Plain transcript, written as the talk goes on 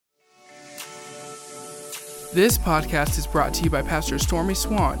This podcast is brought to you by Pastor Stormy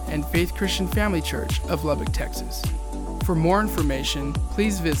Swann and Faith Christian Family Church of Lubbock, Texas. For more information,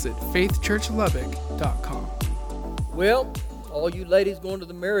 please visit faithchurchlubbock.com. Well, all you ladies going to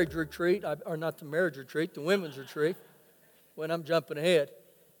the marriage retreat, or not the marriage retreat, the women's retreat, when I'm jumping ahead,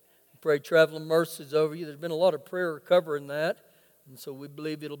 pray traveling mercies over you. There's been a lot of prayer covering that, and so we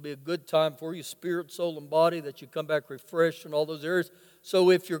believe it'll be a good time for you, spirit, soul, and body, that you come back refreshed in all those areas.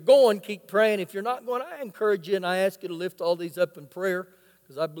 So if you're going, keep praying. If you're not going, I encourage you and I ask you to lift all these up in prayer,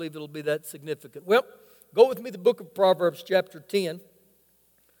 because I believe it'll be that significant. Well, go with me to the book of Proverbs chapter 10.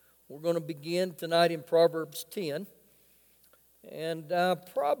 We're going to begin tonight in Proverbs 10. And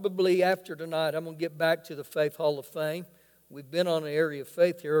probably after tonight, I'm going to get back to the Faith Hall of Fame. We've been on an area of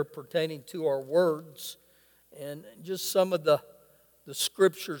faith here pertaining to our words. And just some of the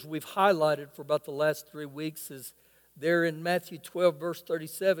scriptures we've highlighted for about the last 3 weeks is there in Matthew 12, verse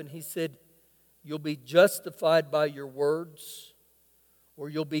 37, he said, you'll be justified by your words, or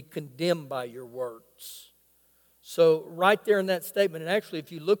you'll be condemned by your words. So right there in that statement, and actually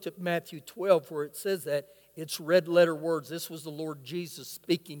if you looked at Matthew 12 where it says that, it's red letter words. This was the Lord Jesus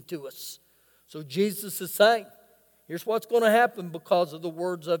speaking to us. So Jesus is saying, here's what's going to happen because of the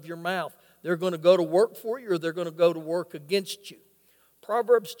words of your mouth. They're going to go to work for you, or they're going to go to work against you.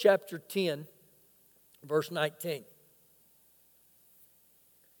 Proverbs chapter 10, verse 19.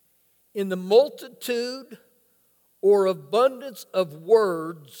 In the multitude or abundance of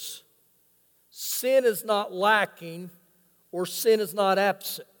words, sin is not lacking, or sin is not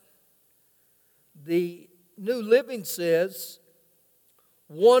absent. The New Living says,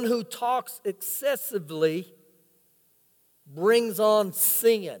 one who talks excessively brings on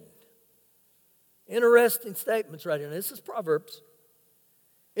sin. Interesting statements right here. This is Proverbs.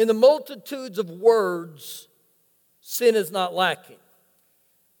 In the multitudes of words, sin is not lacking.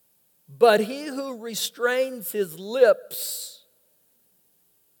 But he who restrains his lips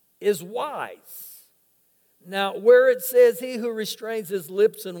is wise. Now, where it says he who restrains his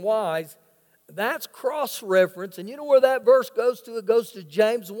lips is wise, that's cross-reference. And you know where that verse goes to? It goes to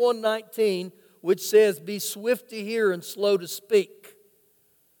James 1:19, which says, be swift to hear and slow to speak.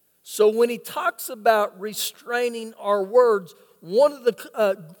 So when he talks about restraining our words, one of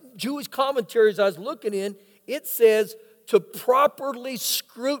the Jewish commentaries I was looking in, it says to properly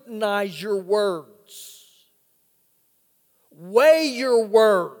scrutinize your words. Weigh your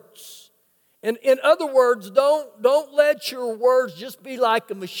words. And in other words, don't let your words just be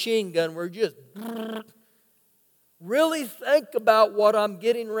like a machine gun where you just really think about what I'm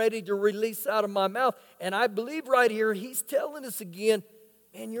getting ready to release out of my mouth. And I believe right here he's telling us again,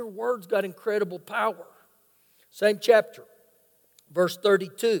 man, your words got incredible power. Same chapter, verse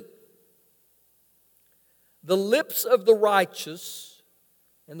 32. The lips of the righteous,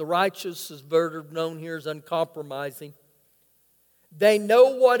 and the righteous is verb known here as uncompromising, they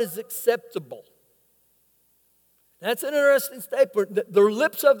know what is acceptable. That's an interesting statement. The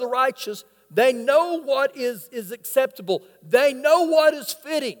lips of the righteous, they know what is acceptable. They know what is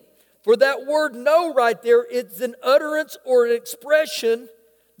fitting. For that word know right there, it's an utterance or an expression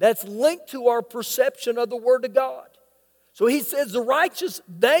that's linked to our perception of the Word of God. So he says the righteous,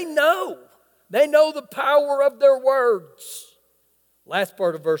 they know. They know the power of their words. Last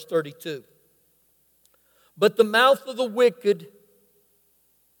part of verse 32. But the mouth of the wicked,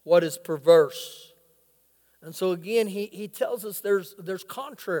 what is perverse? And so again, he tells us there's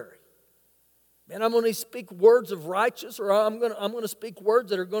contrary. Man, I'm going to speak words of righteous, or I'm going to speak words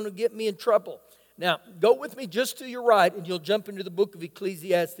that are going to get me in trouble. Now, go with me just to your right, and you'll jump into the book of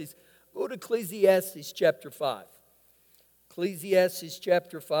Ecclesiastes. Go to Ecclesiastes chapter 5. Ecclesiastes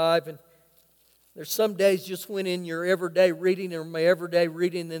chapter 5, and there's some days just when in your everyday reading or my everyday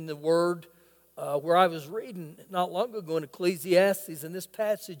reading in the Word, where I was reading not long ago in Ecclesiastes, and this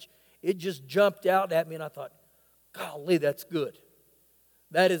passage, it just jumped out at me, and I thought, golly, that's good.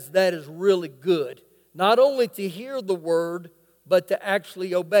 That is really good. Not only to hear the Word, but to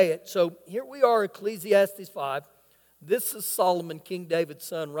actually obey it. So here we are, Ecclesiastes 5. This is Solomon, King David's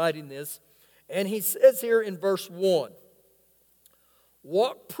son, writing this. And he says here in verse 1,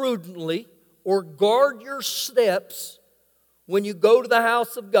 walk prudently, or guard your steps when you go to the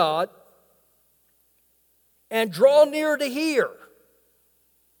house of God, and draw near to hear.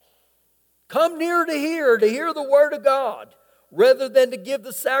 Come near to hear the word of God, rather than to give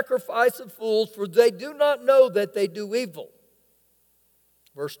the sacrifice of fools, for they do not know that they do evil.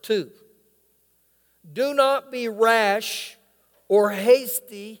 Verse 2, do not be rash or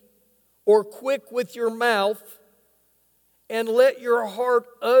hasty or quick with your mouth, and let your heart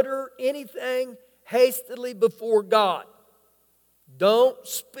utter anything hastily before God. Don't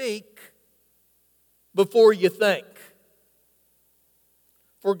speak before you think.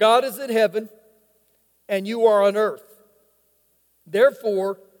 For God is in heaven, and you are on earth.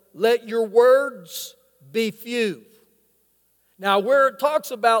 Therefore, let your words be few. Now, where it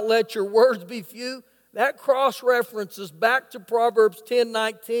talks about let your words be few, that cross-references back to Proverbs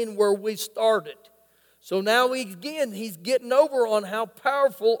 10:19 where we started. So now he's getting over on how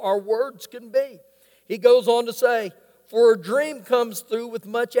powerful our words can be. He goes on to say, for a dream comes through with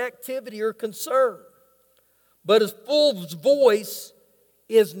much activity or concern, but a fool's voice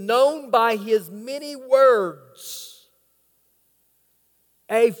is known by his many words.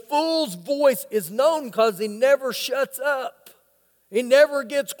 A fool's voice is known because he never shuts up. He never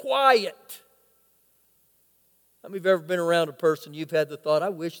gets quiet. How many of you have ever been around a person you've had the thought, I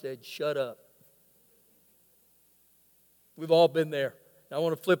wish they'd shut up? We've all been there. Now, I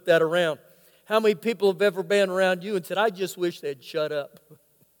want to flip that around. How many people have ever been around you and said, I just wish they'd shut up? A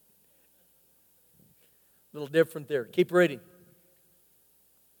little different there. Keep reading.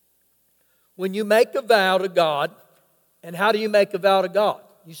 When you make a vow to God, and how do you make a vow to God?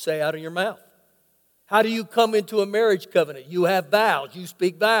 You say out of your mouth. How do you come into a marriage covenant? You have vows. You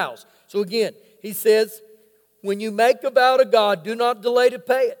speak vows. So again, he says, when you make a vow to God, do not delay to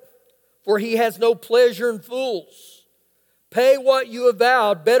pay it, for he has no pleasure in fools. Pay what you have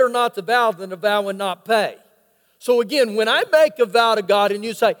vowed. Better not to vow than to vow and not pay. So again, when I make a vow to God and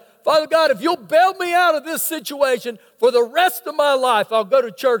you say, Father God, if you'll bail me out of this situation for the rest of my life, I'll go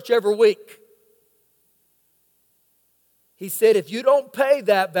to church every week. He said, if you don't pay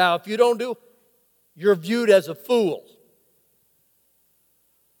that vow, if you don't do, you're viewed as a fool.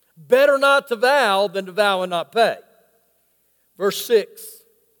 Better not to vow than to vow and not pay. Verse 6.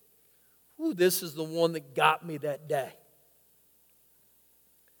 Ooh, this is the one that got me that day.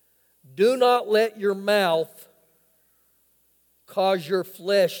 Do not let your mouth cause your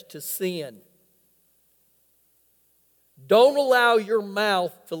flesh to sin. Don't allow your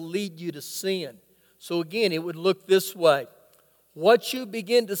mouth to lead you to sin. So again, it would look this way. What you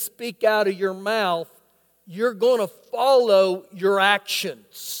begin to speak out of your mouth, you're going to follow your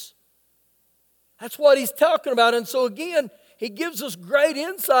actions. That's what he's talking about. And so again, he gives us great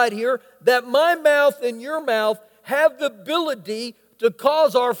insight here that my mouth and your mouth have the ability to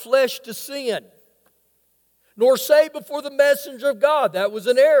cause our flesh to sin. Nor say before the messenger of God. That was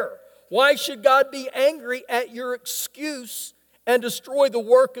an error. Why should God be angry at your excuse and destroy the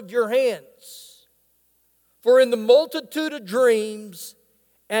work of your hands? For in the multitude of dreams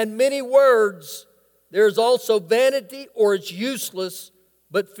and many words, there is also vanity, or it's useless,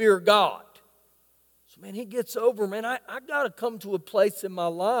 but fear God. So man, he gets over, man, I got to come to a place in my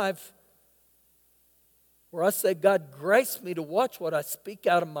life where I say, God, grace me to watch what I speak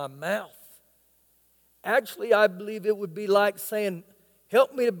out of my mouth. Actually, I believe it would be like saying,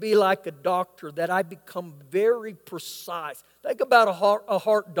 help me to be like a doctor, that I become very precise. Think about a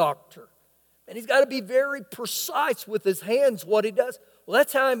heart doctor. And he's got to be very precise with his hands what he does. Well,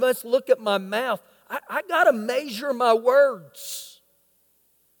 that's how I must look at my mouth. I got to measure my words.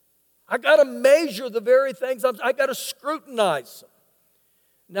 I got to measure the very things. I got to scrutinize them.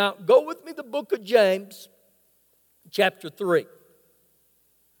 Now, go with me to the book of James, chapter 3.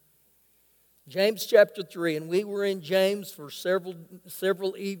 James chapter 3, and we were in James for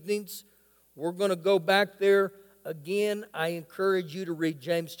several evenings. We're going to go back there again. I encourage you to read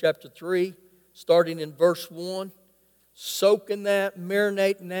James chapter 3, starting in verse 1. Soak in that,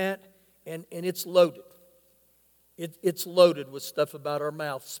 marinate in that, and it's loaded. It's loaded with stuff about our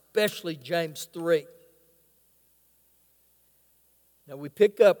mouth, especially James 3. Now we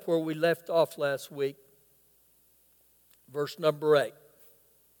pick up where we left off last week, verse number 8.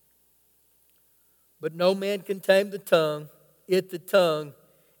 But no man can tame the tongue. The tongue,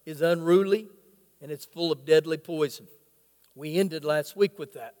 is unruly, and it's full of deadly poison. We ended last week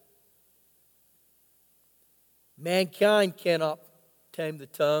with that. Mankind cannot tame the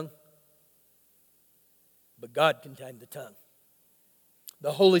tongue, but God can tame the tongue.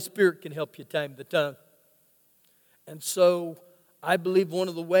 The Holy Spirit can help you tame the tongue. And so I believe one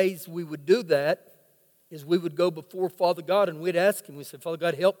of the ways we would do that is we would go before Father God and we'd ask Him, we said, Father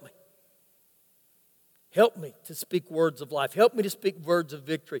God, help me. Help me to speak words of life. Help me to speak words of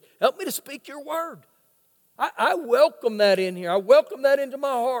victory. Help me to speak your word. I welcome that in here. I welcome that into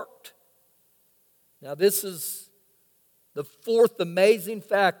my heart. Now this is the fourth amazing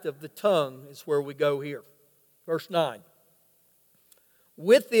fact of the tongue is where we go here. Verse 9.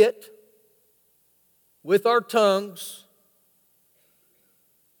 With it, with our tongues,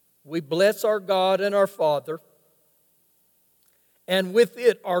 we bless our God and our Father. And with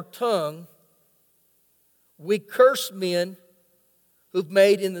it, our tongue, we curse men who've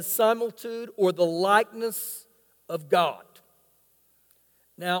made in the similitude or the likeness of God.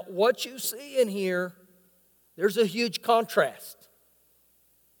 Now, what you see in here, there's a huge contrast.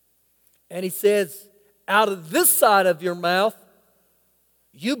 And he says, out of this side of your mouth,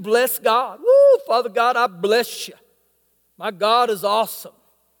 you bless God. Woo, Father God, I bless you. My God is awesome.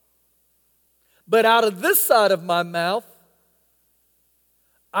 But out of this side of my mouth,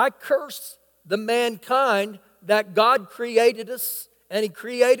 I curse the mankind that God created us, and He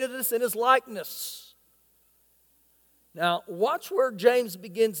created us in His likeness. Now, watch where James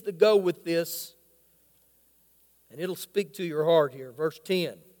begins to go with this, and it'll speak to your heart here. Verse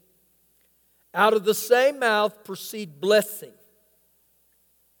 10. Out of the same mouth proceed blessing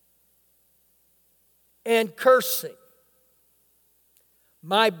and cursing.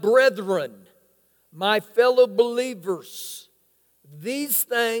 My brethren, my fellow believers, these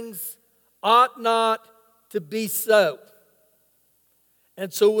things ought not to be so.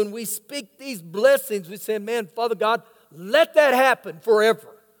 And so when we speak these blessings, we say, man, Father God, let that happen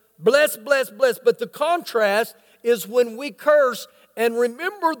forever. Bless, bless, bless. But the contrast is when we curse, and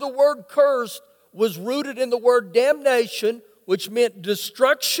remember the word cursed was rooted in the word damnation, which meant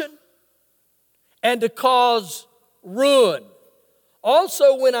destruction and to cause ruin.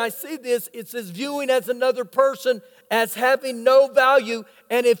 Also, when I see this, it says viewing as another person as having no value.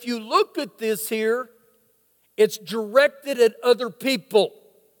 And if you look at this here, it's directed at other people.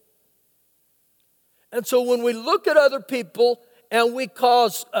 And so when we look at other people and we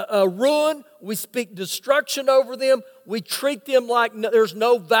cause a ruin, we speak destruction over them, we treat them like there's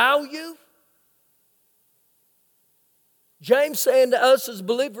no value. James saying to us as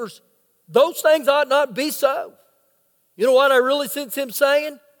believers, those things ought not be so. You know what I really sense him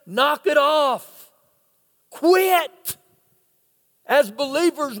saying? Knock it off. Quit. As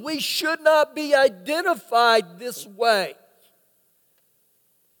believers, we should not be identified this way.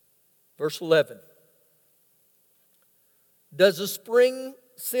 Verse 11. Does a spring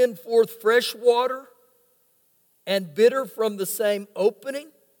send forth fresh water and bitter from the same opening?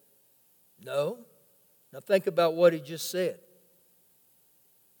 No. Now think about what he just said.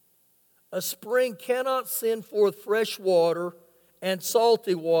 A spring cannot send forth fresh water and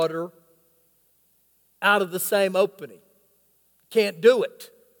salty water out of the same opening. Can't do it.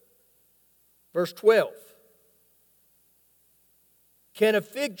 Verse 12. Can a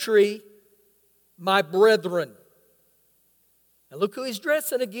fig tree, my brethren? Now look who he's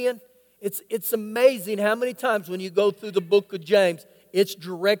addressing again. It's amazing how many times when you go through the book of James, it's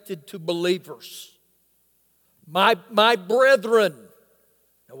directed to believers. My brethren.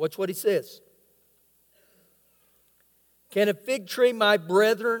 Now watch what he says. Can a fig tree, my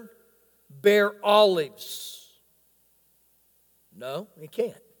brethren, bear olives? No, it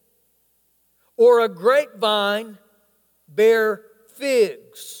can't. Or a grapevine bear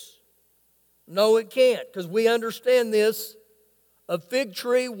figs? No, it can't, because we understand this. A fig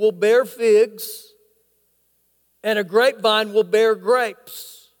tree will bear figs, and a grapevine will bear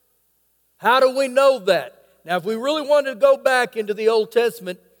grapes. How do we know that? Now, if we really wanted to go back into the Old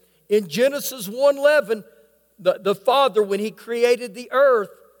Testament, in Genesis 1:11, the Father, when He created the earth,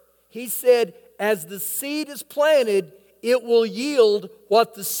 He said, as the seed is planted, it will yield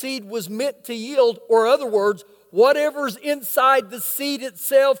what the seed was meant to yield. Or in other words, whatever's inside the seed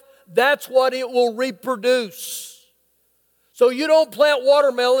itself, that's what it will reproduce. So you don't plant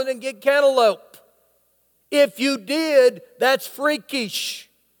watermelon and get cantaloupe. If you did, that's freakish.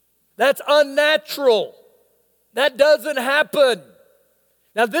 That's unnatural. That doesn't happen.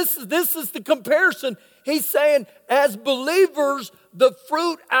 Now this is the comparison. He's saying, as believers, the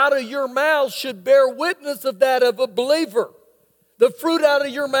fruit out of your mouth should bear witness of that of a believer. The fruit out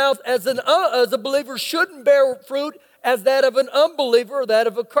of your mouth as a believer shouldn't bear fruit as that of an unbeliever or that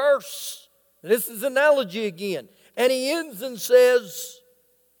of a curse. This is analogy again. And he ends and says,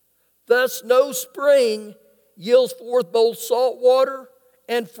 thus no spring yields forth both salt water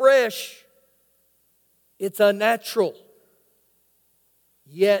and fresh. It's unnatural.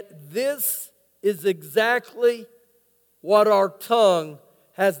 Yet this is exactly what our tongue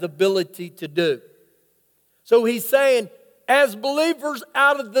has the ability to do. So he's saying, as believers,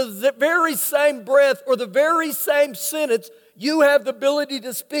 out of the very same breath or the very same sentence, you have the ability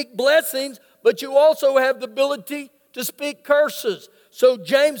to speak blessings, but you also have the ability to speak curses. So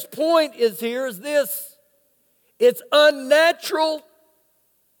James' point is this. It's unnatural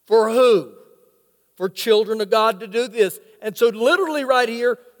for who? For children of God to do this. And so literally right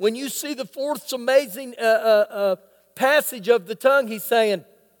here, when you see the fourth amazing passage of the tongue, he's saying,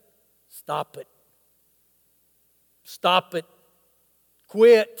 stop it. Stop it.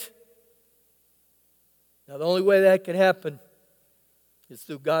 Quit. Now the only way that can happen It's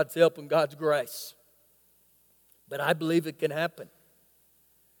through God's help and God's grace. But I believe it can happen.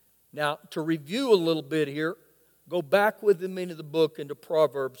 Now, to review a little bit here, go back with me into the book, into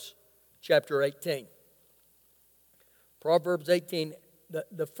Proverbs chapter 18. Proverbs 18,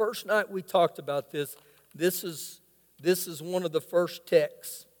 the first night we talked about this is one of the first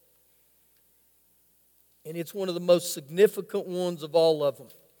texts. And it's one of the most significant ones of all of them.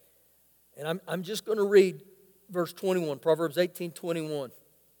 And I'm just going to read verse 21, Proverbs 18:21.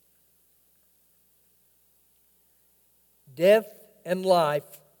 Death and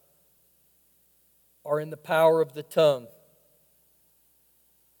life are in the power of the tongue.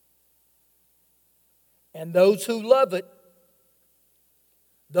 And those who love it,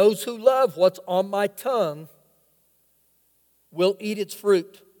 those who love what's on my tongue, will eat its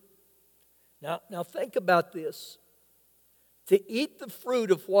fruit. Now think about this. To eat the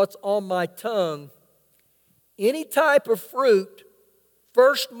fruit of what's on my tongue, any type of fruit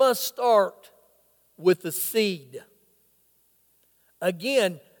first must start with the seed.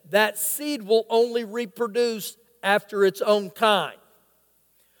 Again, that seed will only reproduce after its own kind.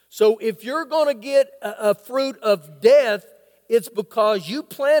 So if you're going to get a fruit of death, it's because you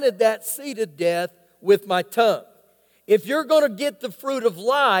planted that seed of death with my tongue. If you're going to get the fruit of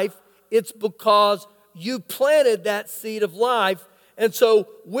life, it's because you planted that seed of life. And so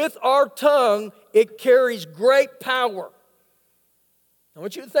with our tongue, it carries great power. I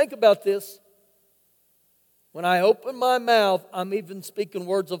want you to think about this. When I open my mouth, I'm even speaking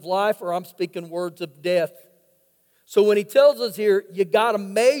words of life or I'm speaking words of death. So when he tells us here, you got to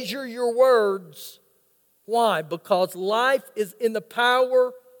measure your words. Why? Because life is in the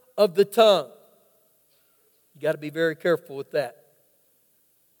power of the tongue. You got to be very careful with that.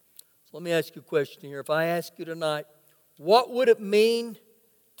 So let me ask you a question here. If I ask you tonight, what would it mean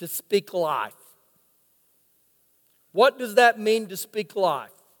to speak life? What does that mean to speak life?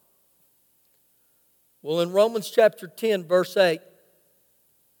 Well, in Romans chapter 10, verse 8,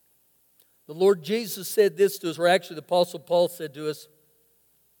 the Lord Jesus said this to us, or actually the Apostle Paul said to us,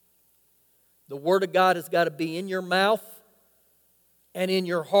 the Word of God has got to be in your mouth and in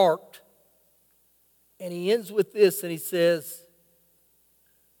your heart. And he ends with this and he says,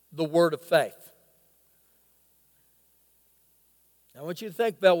 the word of faith. Now, I want you to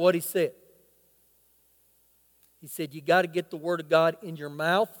think about what he said. He said, you got to get the Word of God in your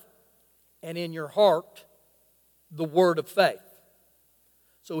mouth and in your heart, the word of faith.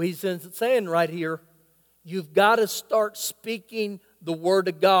 So he's saying right here, you've got to start speaking the Word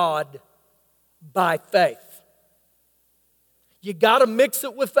of God by faith. You got to mix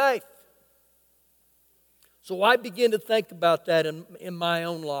it with faith. So I begin to think about that in my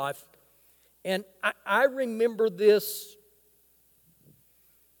own life. And I remember this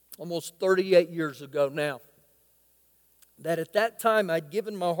almost 38 years ago now. That at that time I'd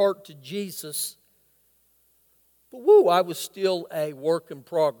given my heart to Jesus. But I was still a work in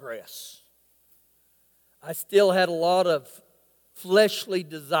progress. I still had a lot of fleshly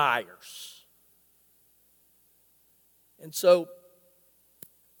desires. And so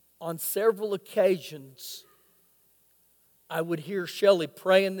on several occasions, I would hear Shelley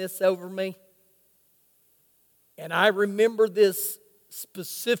praying this over me. And I remember this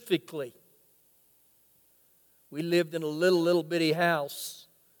specifically. We lived in a little bitty house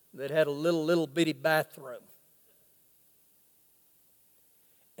that had a little bitty bathroom.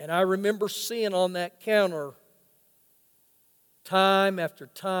 And I remember seeing on that counter, time after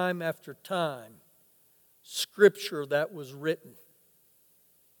time after time, scripture that was written.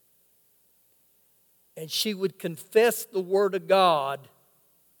 And she would confess the Word of God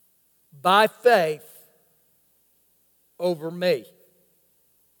by faith over me.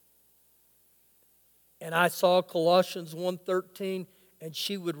 And I saw Colossians 1:13, and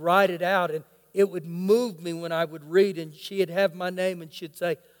she would write it out, and it would move me when I would read, and she'd have my name, and she'd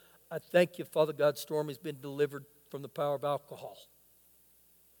say, I thank you, Father God, Stormy's been delivered from the power of alcohol.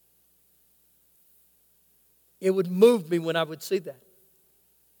 It would move me when I would see that.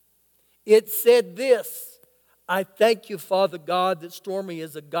 It said this, I thank you, Father God, that Stormy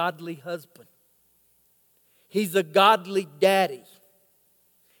is a godly husband. He's a godly daddy.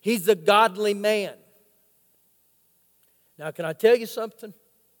 He's a godly man. Now, can I tell you something?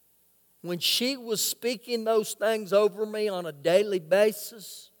 When she was speaking those things over me on a daily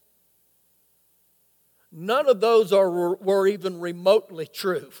basis, none of those were even remotely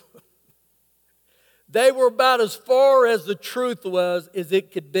true. They were about as far as the truth was as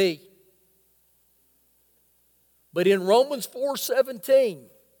it could be. But in Romans 4:17,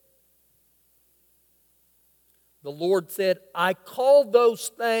 the Lord said, I call those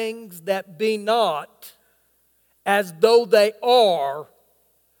things that be not as though they are,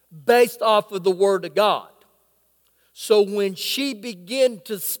 based off of the Word of God. So when she began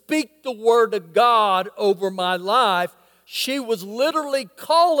to speak the Word of God over my life, she was literally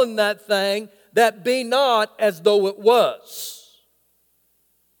calling that thing that be not as though it was.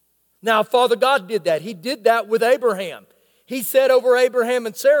 Now, Father God did that. He did that with Abraham. He said over Abraham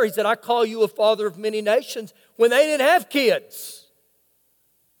and Sarah, He said, I call you a father of many nations, when they didn't have kids.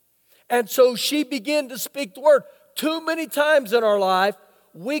 And so she began to speak the Word. Too many times in our life,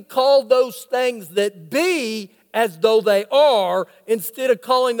 we call those things that be as though they are, instead of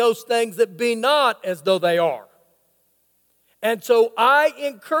calling those things that be not as though they are. And so I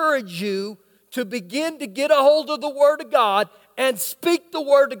encourage you to begin to get a hold of the Word of God and speak the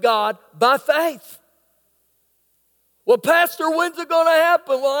Word of God by faith. Well, Pastor, when's it going to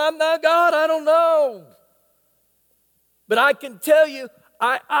happen? Well, I'm not God, I don't know. But I can tell you,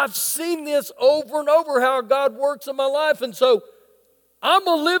 I've seen this over and over, how God works in my life. And so I'm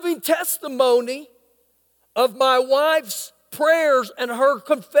a living testimony of my wife's prayers and her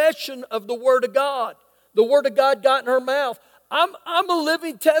confession of the Word of God. The Word of God got in her mouth. I'm a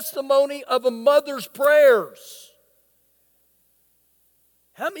living testimony of a mother's prayers.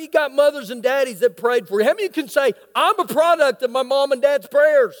 How many got mothers and daddies that prayed for you? How many can say, I'm a product of my mom and dad's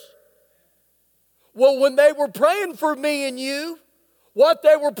prayers? Well, when they were praying for me and you, what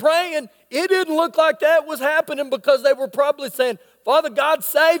they were praying, it didn't look like that was happening, because they were probably saying, Father God,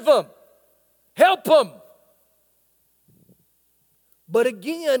 save them. Help them. But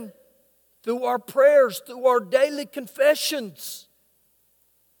again, through our prayers, through our daily confessions,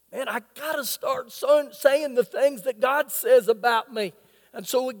 man, I got to start saying the things that God says about me. And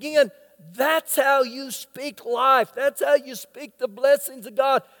so again, that's how you speak life. That's how you speak the blessings of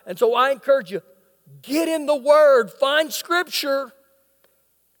God. And so I encourage you, get in the Word, find Scripture,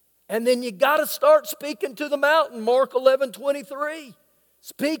 and then you got to start speaking to the mountain. Mark 11:23.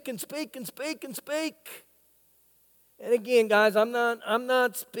 Speak and speak and speak and speak. And again, guys, I'm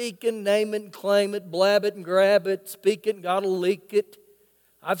not speaking, name it and claim it, blab it and grab it, speak it and God will leak it.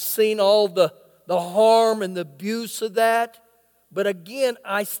 I've seen all the harm and the abuse of that. But again,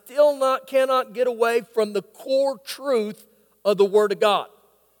 I still cannot get away from the core truth of the Word of God.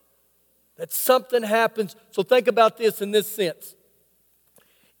 That something happens. So think about this in this sense.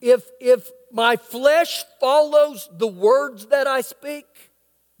 If my flesh follows the words that I speak,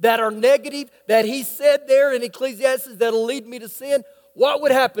 that are negative, that He said there in Ecclesiastes that'll lead me to sin, what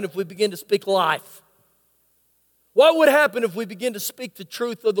would happen if we begin to speak life? What would happen if we begin to speak the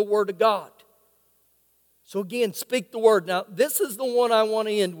truth of the Word of God? So again, speak the Word. Now, this is the one I want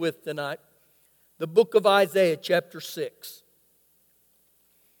to end with tonight. The book of Isaiah, chapter 6.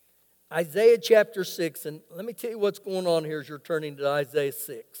 Isaiah chapter 6, and let me tell you what's going on here as you're turning to Isaiah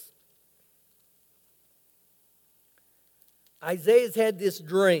 6. Isaiah's had this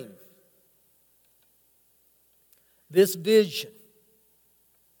dream, this vision.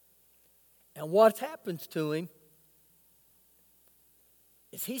 And what happens to him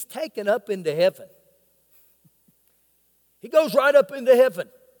is he's taken up into heaven. He goes right up into heaven.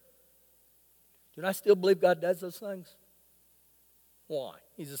 Do I still believe God does those things? Why?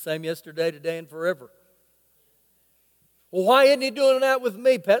 He's the same yesterday, today, and forever. Well, why isn't He doing that with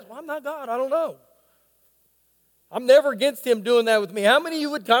me, Pastor? Well, I'm not God. I don't know. I'm never against Him doing that with me. How many of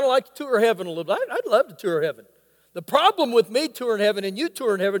you would kind of like to tour heaven a little bit? I'd love to tour heaven. The problem with me touring heaven and you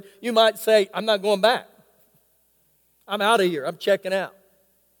touring heaven, you might say, I'm not going back. I'm out of here. I'm checking out.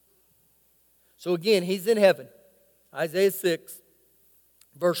 So again, He's in heaven. Isaiah 6,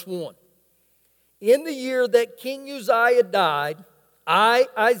 verse 1. In the year that King Uzziah died, I,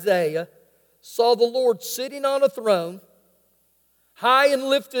 Isaiah, saw the Lord sitting on a throne, high and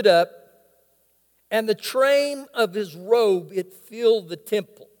lifted up, and the train of His robe, it filled the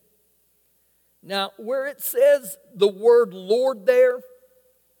temple. Now, where it says the word Lord there,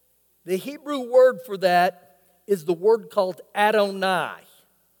 the Hebrew word for that is the word called Adonai,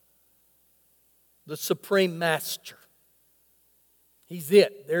 the supreme master. He's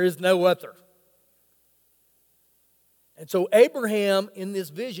it. There is no other. And so Abraham, in this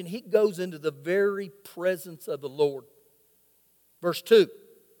vision, he goes into the very presence of the Lord. Verse 2.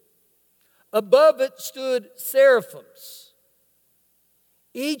 Above it stood seraphims.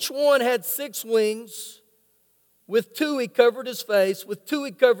 Each one had 6 wings. With 2 he covered his face, with 2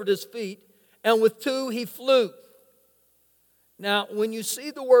 he covered his feet, and with 2 he flew. Now, when you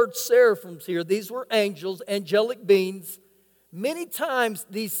see the word seraphims here, these were angels, angelic beings. Many times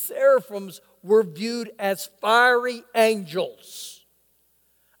these seraphims were viewed as fiery angels.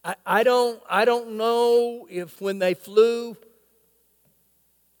 I don't know if when they flew.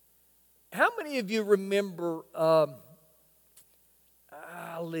 How many of you remember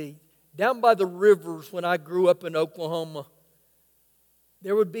golly, down by the rivers when I grew up in Oklahoma,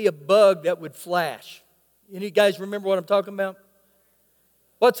 there would be a bug that would flash. Any of you guys remember what I'm talking about?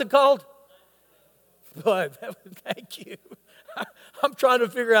 What's it called? Bug. Thank you. I'm trying to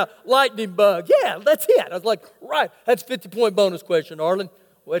figure out lightning bug. Yeah, that's it. I was like, right. That's 50-point bonus question, Arlen.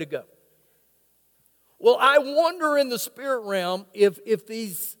 Way to go. Well, I wonder in the spirit realm if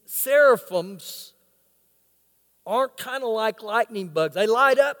these seraphims aren't kind of like lightning bugs. They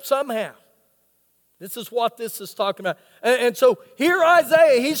light up somehow. This is what this is talking about. And so here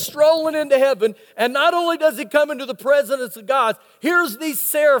Isaiah, he's strolling into heaven, and not only does he come into the presence of God, here's these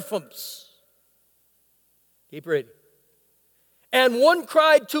seraphims. Keep reading. And one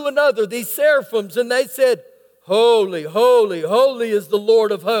cried to another, these seraphims, and they said, Holy, holy, holy is the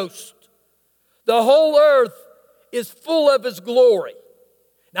Lord of hosts. The whole earth is full of His glory.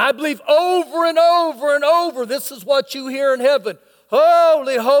 Now I believe over and over and over, this is what you hear in heaven.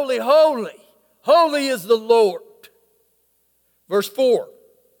 Holy, holy, holy. Holy is the Lord. Verse 4.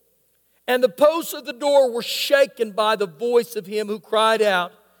 And the posts of the door were shaken by the voice of him who cried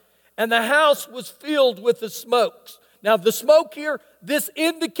out, and the house was filled with the smokes. Now the smoke here, this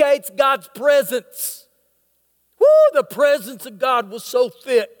indicates God's presence. Woo, the presence of God was so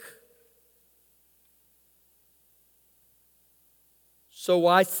thick. So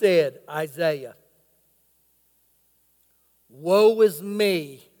I said, Isaiah, woe is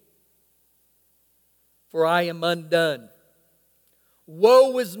me, for I am undone.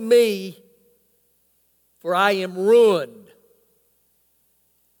 Woe is me, for I am ruined.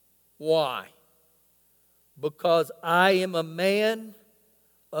 Why? Because I am a man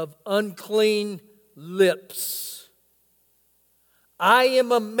of unclean lips. I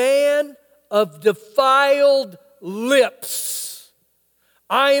am a man of defiled lips.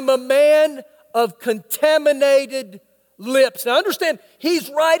 I am a man of contaminated lips. Now understand, he's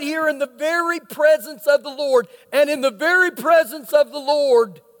right here in the very presence of the Lord. And in the very presence of the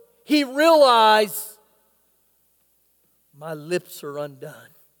Lord, he realized, my lips are undone.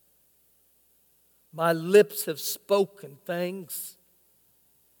 My lips have spoken things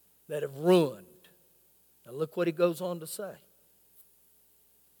that have ruined. Now look what he goes on to say.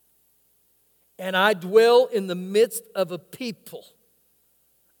 And I dwell in the midst of a people,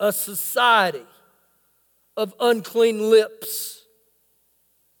 a society of unclean lips.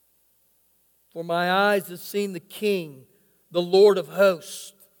 For my eyes have seen the King, the Lord of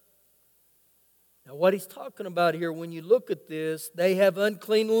hosts. Now what he's talking about here, when you look at this, they have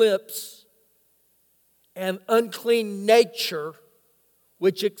unclean lips and unclean nature,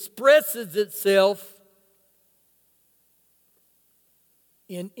 which expresses itself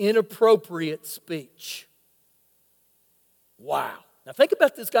in inappropriate speech. Wow. Now think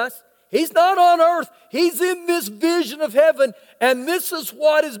about this, guys. He's not on earth. He's in this vision of heaven, and this is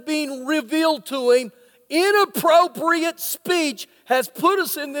what is being revealed to him. Inappropriate speech has put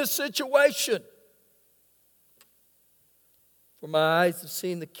us in this situation. For my eyes have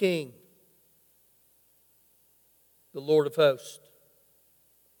seen the King, the Lord of hosts.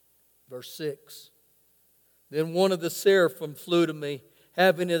 Verse 6. Then one of the seraphim flew to me,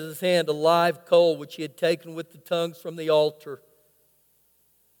 having in his hand a live coal which he had taken with the tongues from the altar.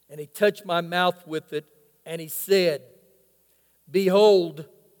 And he touched my mouth with it, and he said, Behold,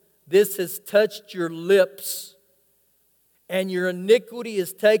 this has touched your lips, and your iniquity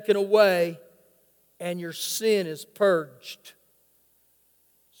is taken away, and your sin is purged.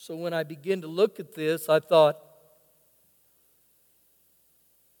 So when I began to look at this, I thought,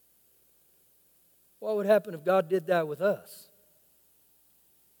 what would happen if God did that with us?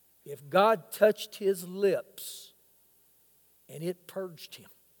 If God touched his lips and it purged him,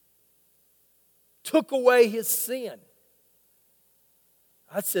 took away his sin.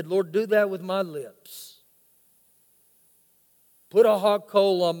 I said, Lord, do that with my lips. Put a hot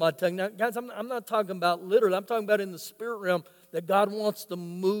coal on my tongue. Now, guys, I'm not talking about literally. I'm talking about in the spirit realm that God wants to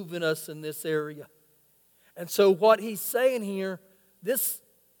move in us in this area. And so what he's saying here, this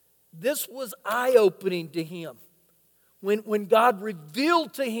was eye-opening to him. When God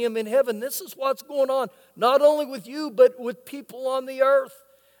revealed to him in heaven, this is what's going on, not only with you, but with people on the earth.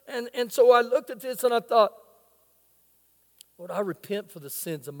 And so I looked at this and I thought, Lord, I repent for the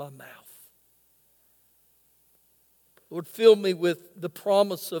sins of my mouth. Lord, fill me with the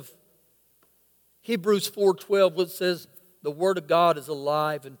promise of Hebrews 4:12, which says, the Word of God is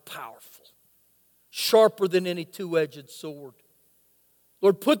alive and powerful, sharper than any two-edged sword.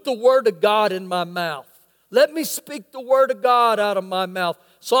 Lord, put the Word of God in my mouth. Let me speak the Word of God out of my mouth.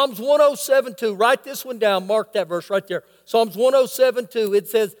 Psalms 107:2. Write this one down. Mark that verse right there. Psalms 107:2. It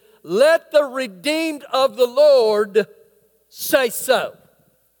says, let the redeemed of the Lord say so.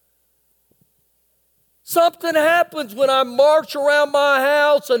 Something happens when I march around my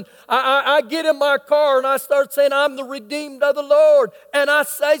house and I get in my car and I start saying, I'm the redeemed of the Lord. And I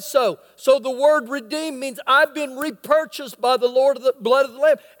say so. So the word redeemed means I've been repurchased by the Lord of the blood of the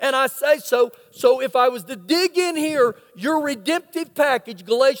Lamb. And I say so. So if I was to dig in here, your redemptive package,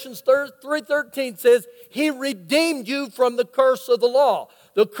 Galatians 3:13 says, He redeemed you from the curse of the law.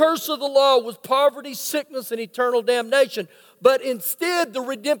 The curse of the law was poverty, sickness, and eternal damnation. But instead, the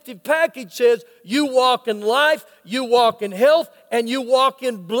redemptive package says you walk in life, you walk in health, and you walk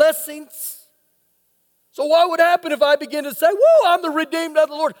in blessings. So what would happen if I begin to say, whoa, I'm the redeemed of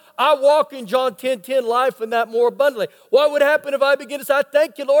the Lord. I walk in John 10:10, life and that more abundantly. What would happen if I begin to say, I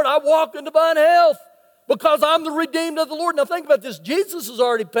thank you, Lord, I walk in divine health because I'm the redeemed of the Lord. Now think about this. Jesus has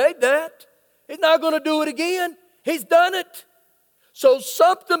already paid that. He's not going to do it again. He's done it. So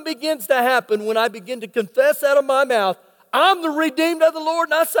something begins to happen when I begin to confess out of my mouth, I'm the redeemed of the Lord,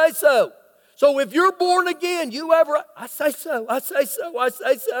 and I say so. So if you're born again, I say so, I say so, I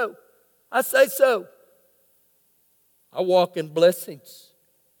say so, I say so. I walk in blessings.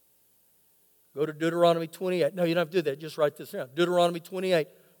 Go to Deuteronomy 28. No, you don't have to do that. Just write this down. Deuteronomy 28,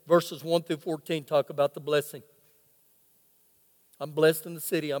 verses 1 through 14 talk about the blessing. I'm blessed in the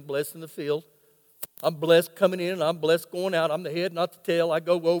city. I'm blessed in the field. I'm blessed coming in and I'm blessed going out. I'm the head, not the tail. I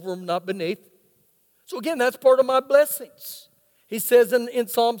go over them, not beneath. So again, that's part of my blessings. He says in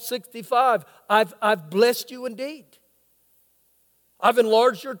Psalm 65, I've blessed you indeed. I've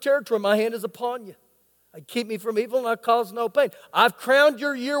enlarged your territory. My hand is upon you. I keep me from evil and I cause no pain. I've crowned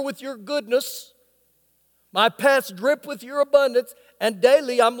your year with your goodness. My paths drip with your abundance. And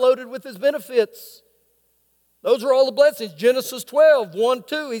daily I'm loaded with His benefits. Those are all the blessings. Genesis 12, 1,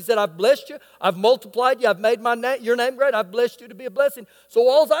 2. He said, I've blessed you. I've multiplied you. I've made your name great. I've blessed you to be a blessing. So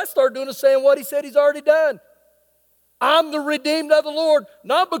all I start doing is saying what He said He's already done. I'm the redeemed of the Lord.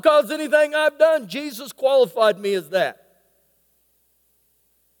 Not because of anything I've done. Jesus qualified me as that.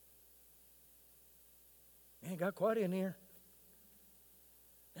 Man, it got quiet in here.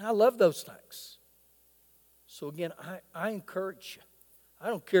 And I love those things. So again, I encourage you. I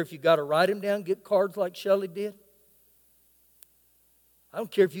don't care if you got to write them down, get cards like Shelley did. I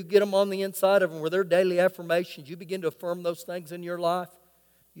don't care if you get them on the inside of them where they're daily affirmations. You begin to affirm those things in your life.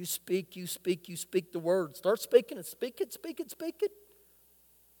 You speak the word. Start speaking it, speak it.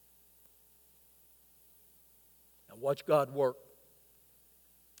 And watch God work.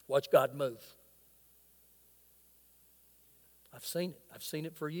 Watch God move. I've seen it. I've seen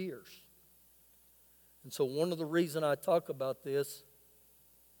it for years. And so one of the reasons I talk about this,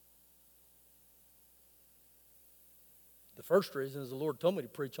 the first reason is the Lord told me to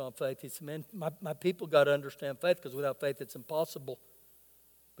preach on faith. He said, man, my people got to understand faith because without faith it's impossible.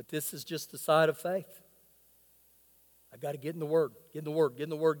 But this is just the side of faith. I got to get in the Word, and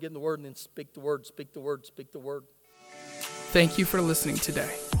then speak the Word. Thank you for listening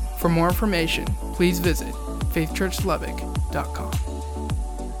today. For more information, please visit faithchurchlubbock.com.